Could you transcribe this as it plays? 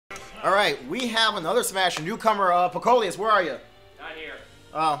All right, we have another Smash newcomer, Pocolius. Where are you? Not here.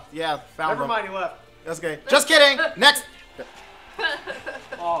 Oh, yeah, found him. Never mind, he left. That's okay. Just kidding. Next.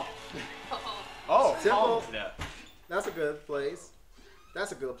 Oh. Oh, simple. Yeah. That's a good place.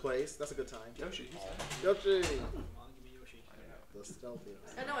 That's a good place. That's a good time. Yoshi. Yoshi. The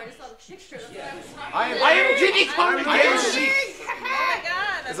stealthiest. I know, I just saw the picture. That's what I was talking I about. am Diddy Kong. I am Sheik. Oh my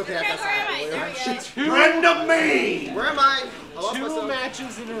god. It's okay. I got Where something. Friend of me. Where am I? I lost Two myself.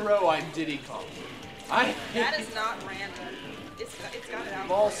 matches in a row, I'm Diddy Kong. That is not random. It's got it out.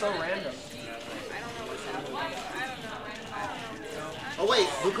 It's all so random. I don't know what's happening. I don't know. Oh wait,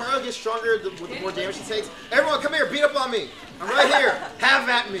 Lucario gets stronger with the more damage he takes. Everyone, come here, beat up on me. I'm right here. Have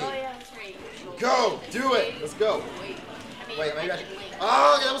at me. Oh yeah, that's right. Go, do it. Let's go. Wait, maybe I should.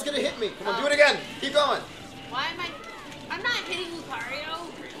 Oh, that was gonna hit me. Come on, do it again. Keep going. Why am I? I'm not hitting Lucario.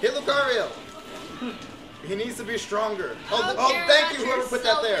 Hit Lucario. He needs to be stronger. Oh, Oh, thank you, you're whoever put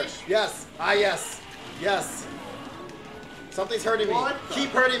that there. selfish. Yes. Ah, yes. Yes. Something's hurting me. What the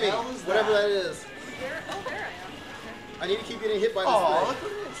Keep hurting me. hell is Whatever that? that is. There I am. I need to keep getting hit by this Oh, thing. look at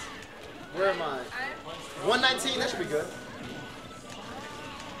this. Where am I? 119. That should be good.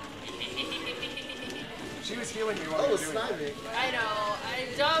 She was healing me while Oh, you were it's doing that. sniping. I know. I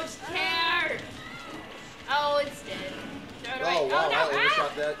don't care. Oh, it's dead. No, Oh, wow. I no.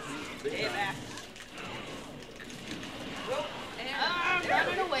 overshot that. Big Stay time. back. I'm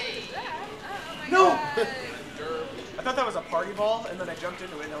running away. No! God. I thought that was a party ball, and then I jumped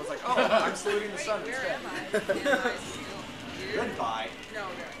into it, and I was like, oh, I'm saluting the sun Where instead. am I? Am I still here? Goodbye. No.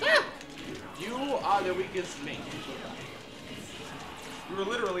 You are the weakest link. You were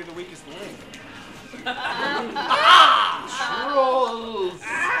literally the weakest link. Trolls!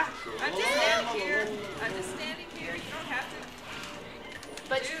 I'm just standing here. I'm just standing here. You don't have to.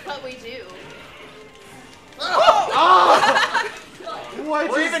 But we do. What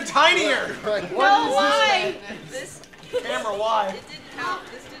We're is even tinier! Right. What is Why? this? This Camera, why? it didn't help.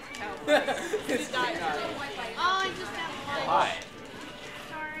 This didn't help. This died. Oh, I just got one. Why?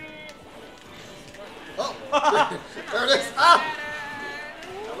 Darn it. Oh, there it is. Ah!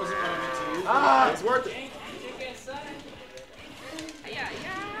 That wasn't what I meant to use. Ah! It's worth it. Yeah.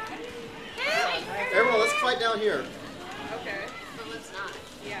 Everyone, let's fight down here. Okay. But let's not.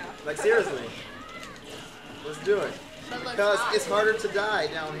 Yeah. Like, seriously. Let's do it. But let's Because not. it's harder to die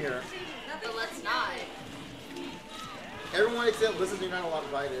down here. But let's not. Everyone except Lizzard, you're not allowed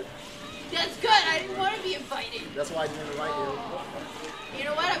invited. That's good. I didn't want to be invited. That's why I didn't invite you. You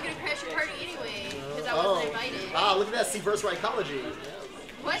know what? I'm gonna crash your party anyway because I wasn't invited. Ah, look at that. See verse psychology.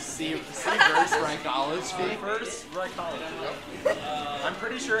 What? See verse Rhymecology. First, right college. I'm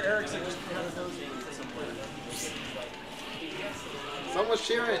pretty sure Erickson just had a nose for some player. Someone's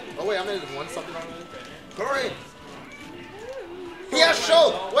cheering. Oh, wait, I'm going to won something on it. Corian! He has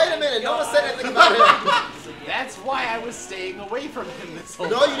show! Wait a minute. No one said anything about him. That's why I was staying away from him this whole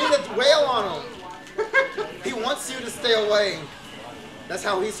No, time. you need to wail on him. He wants you to stay away. That's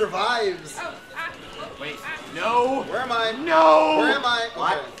how he survives. Wait, no! Where am I? No! Where am I?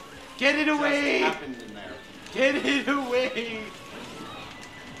 What? Okay. Get it away! happened in there. Get it away!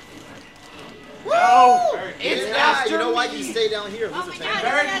 Woo! No! It's Yeah, after you know why me. you stay down here, Oh my Lizard god,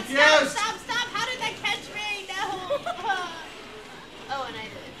 fan. Very stop, confused. stop. How did that catch me? No. Oh, and I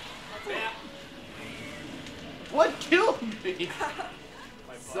did. That's it. What killed me?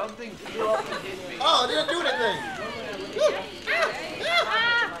 Something flew up and hit me. Oh, it didn't do anything.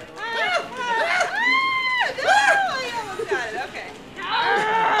 I almost got it. Okay.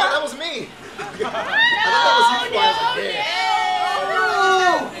 Oh, that was me. I thought that was you guys.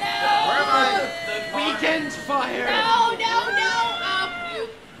 Where am I? Weekend fire! No.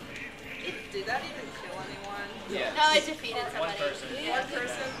 Did that even kill anyone? Yeah. No, it defeated somebody. One person. One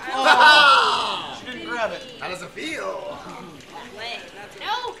person? Ah! She didn't grab it. How does it feel? Lame. That's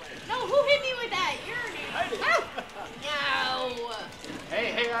No, who hit me with that? You're an No.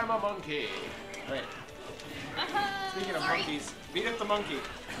 Hey, I'm a monkey. Wait. Speaking of monkeys, beat up the monkey.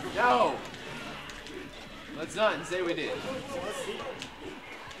 No! Let's not and say we did.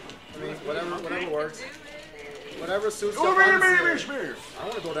 I mean, whatever works. Whatever suits the Over fun here, scene. I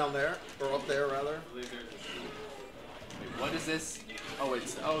want to go down there, or up there rather. What is this? Oh,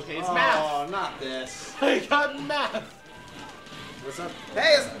 it's math. Oh, not this. I got math. What's up?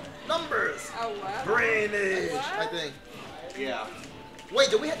 Hey, it's numbers. Oh, what? Drainage, What? I think. Yeah. Wait,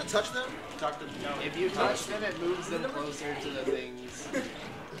 do we have to touch them? Talk to If you touch them, it moves them closer to the things.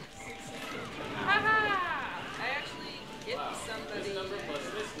 Haha! I actually hit somebody. This number plus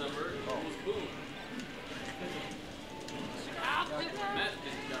this number equals boom. Matt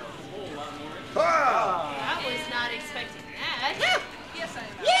just got a whole lot more. Ah! I was not expecting that. Yes, I am.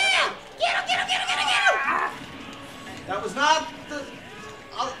 Yeah! That was not the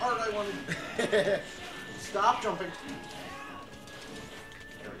art I wanted. Stop jumping.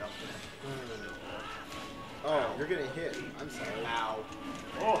 There we go. Oh, you're getting hit. I'm sorry. Ow.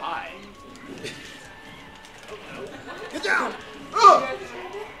 Oh, hi. Get down!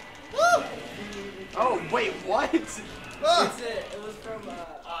 Oh, wait, what? It was from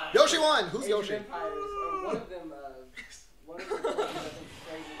Yoshi won! Who's Yoshi? Vampires, or one of them,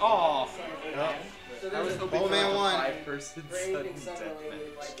 Oh. So I was hoping Oh, for man like a won. 5-person Brave sudden and death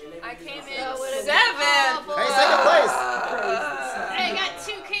Summerlin, match. I came in Seventh. 7th. Hey, second place! I got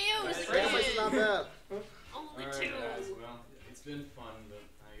 2 KOs. Second place is not bad. Only Alright, 2. guys, well, it's been fun, but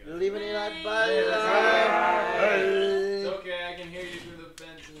I gotta... Leaving it at It's bye. okay, I can hear you through the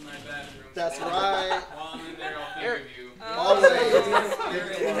fence in my bathroom. That's right. While I'm in there, I'll think of you. Always.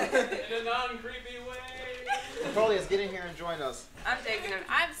 In a non-creepy way. Pocolius, get in here and join us. I'm taking it.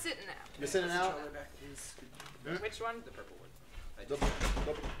 I'm sitting out. You're sitting out? Which one? The purple one.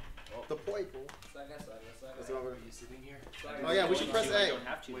 The purple. That's what we're- you sitting here? Oh yeah, we should press A. don't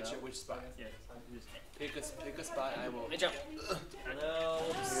have to, which spot? Yeah. Pick a spot, I will. No.